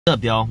What's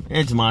up, y'all?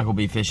 It's Michael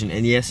B. Fishing,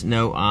 and yes,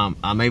 no,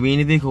 I may be in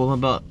a vehicle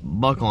with a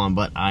buckle on,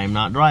 but I am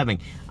not driving.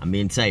 I'm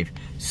being safe.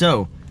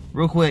 So,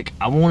 real quick,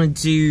 I wanted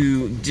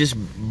to just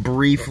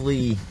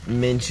briefly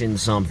mention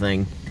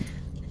something.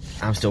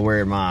 I'm still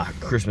wearing my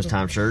Christmas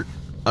time shirt.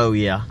 Oh,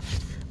 yeah.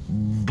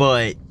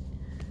 But,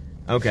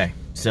 okay,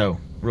 so,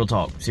 real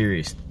talk,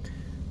 serious.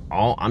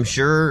 I'm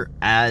sure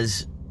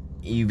as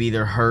you've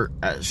either heard,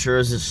 sure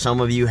as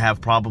some of you have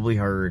probably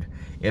heard,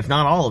 if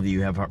not all of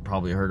you have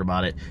probably heard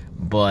about it,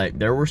 but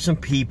there were some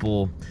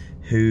people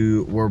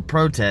who were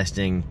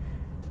protesting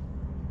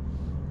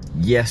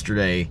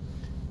yesterday,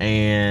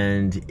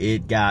 and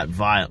it got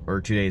violent, or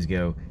 2 days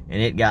ago,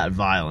 and it got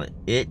violent.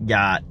 It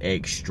got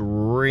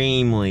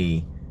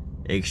extremely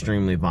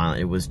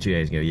violent. It was 2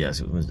 days ago. Yes,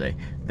 it was Wednesday.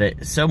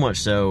 So much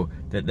so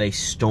that they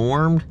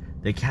stormed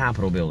the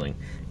Capitol building.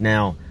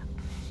 Now,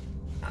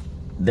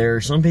 there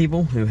are some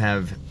people who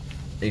have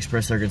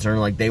expressed their concern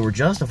like they were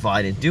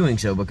justified in doing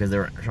so because they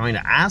were trying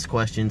to ask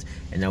questions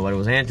and nobody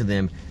was answering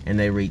them, and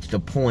they reached a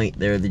point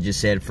there that just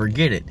said,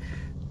 forget it.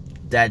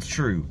 That's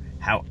true.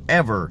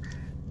 However,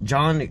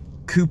 John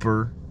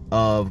Cooper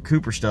of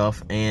Cooper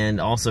Stuff,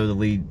 and also the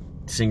lead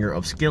singer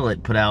of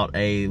Skillet, put out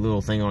a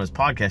little thing on his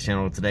podcast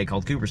channel today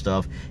called Cooper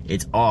Stuff.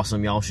 It's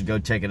awesome. Y'all should go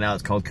check it out.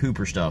 It's called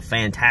Cooper Stuff.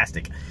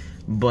 Fantastic.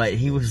 But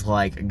he was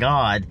like,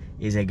 God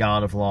is a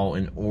God of law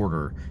and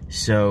order.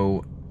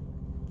 So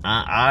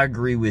I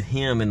agree with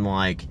him, and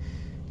like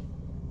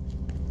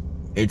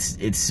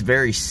it's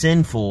very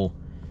sinful.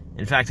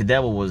 In fact, the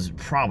devil was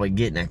probably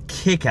getting a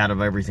kick out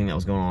of everything that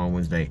was going on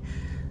Wednesday.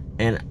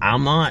 And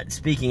I'm not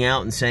speaking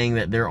out and saying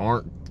that there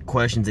aren't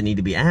questions that need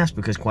to be asked,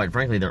 because quite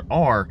frankly there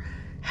are.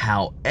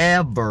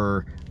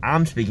 However,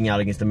 I'm speaking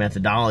out against the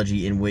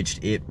methodology in which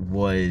it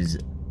was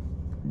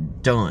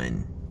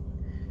done.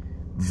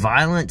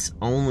 Violence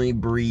only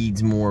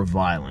breeds more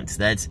violence.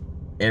 That's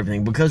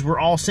everything, because we're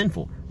all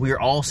sinful. We are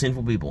all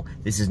sinful people.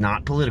 This is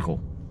not political.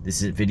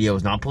 This video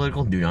is not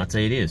political. Do not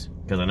say it is,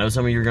 because I know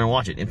some of you are going to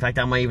watch it. In fact,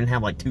 I might even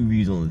have like 2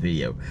 views on the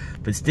video.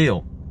 But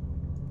still,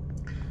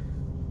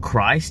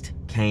 Christ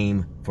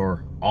came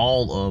for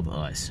all of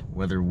us,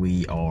 whether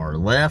we are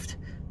left,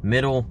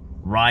 middle,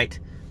 right,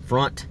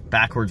 front,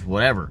 backwards,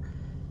 whatever.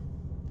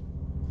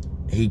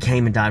 He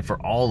came and died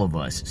for all of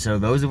us. So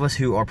those of us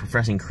who are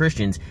professing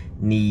Christians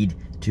need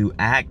to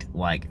act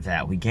like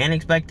that. We can't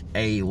expect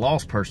a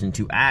lost person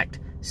to act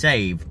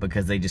saved,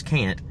 because they just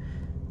can't.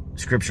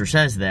 Scripture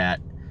says that.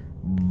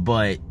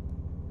 But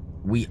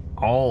we,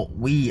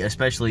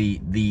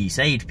 especially the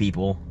saved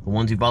people, the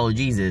ones who follow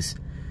Jesus,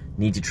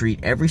 need to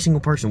treat every single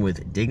person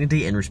with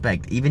dignity and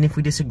respect, even if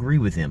we disagree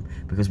with them,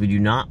 because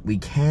we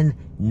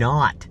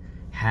cannot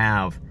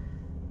have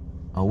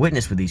a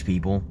witness with these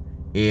people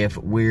if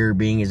we're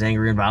being as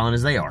angry and violent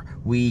as they are.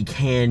 We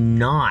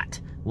cannot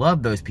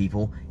love those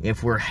people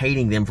if we're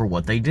hating them for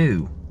what they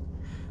do.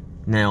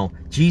 Now,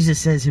 Jesus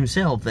says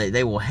himself that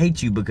they will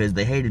hate you because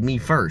they hated me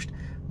first.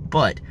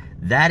 But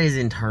that is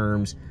in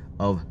terms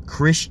of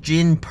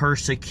Christian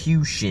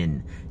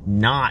persecution,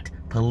 not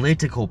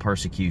political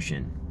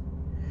persecution.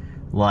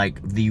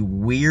 Like, the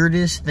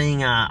weirdest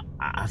thing I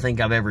think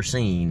I've ever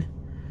seen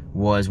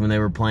was when they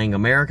were playing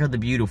America the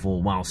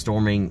Beautiful while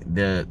storming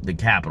the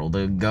Capitol,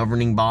 the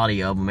governing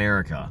body of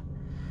America.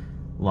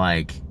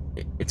 Like,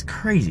 it's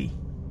crazy.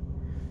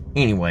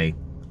 Anyway,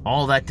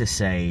 all that to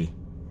say,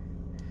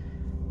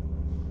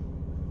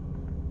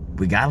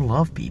 we gotta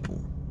love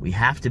people. We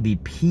have to be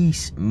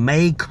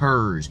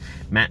peacemakers.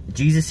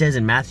 Jesus says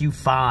in Matthew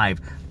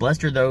 5,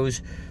 blessed are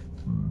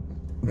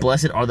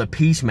the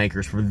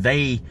peacemakers, for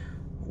they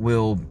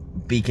will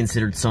be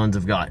considered sons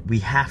of God. We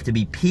have to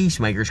be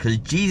peacemakers, because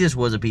Jesus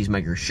was a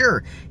peacemaker.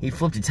 Sure, he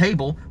flipped a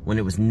table when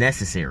it was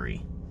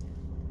necessary,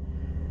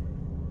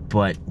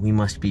 but we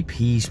must be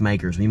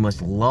peacemakers. We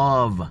must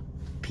love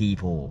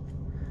people,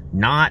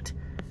 not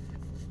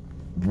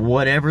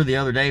whatever the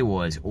other day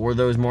was, or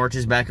those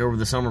marches back over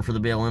the summer for the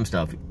BLM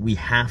stuff. We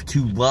have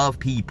to love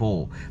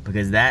people,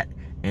 because that,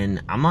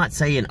 and I'm not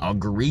saying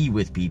agree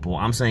with people,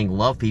 I'm saying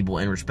love people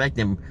and respect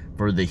them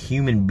for the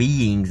human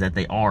beings that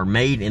they are,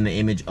 made in the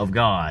image of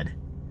God.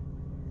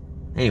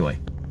 Anyway,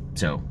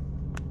 so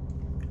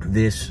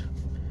this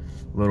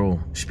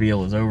little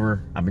spiel is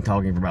over. I've been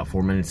talking for about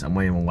 4 minutes. I'm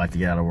waiting on my wife to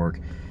get out of work.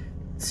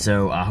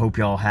 So I hope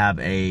y'all have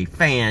a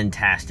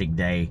fantastic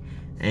day.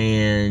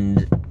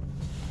 And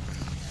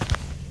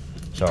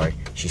sorry,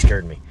 she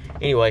scared me.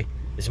 Anyway,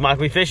 this is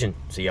Michael B. Fishing.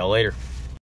 See y'all later.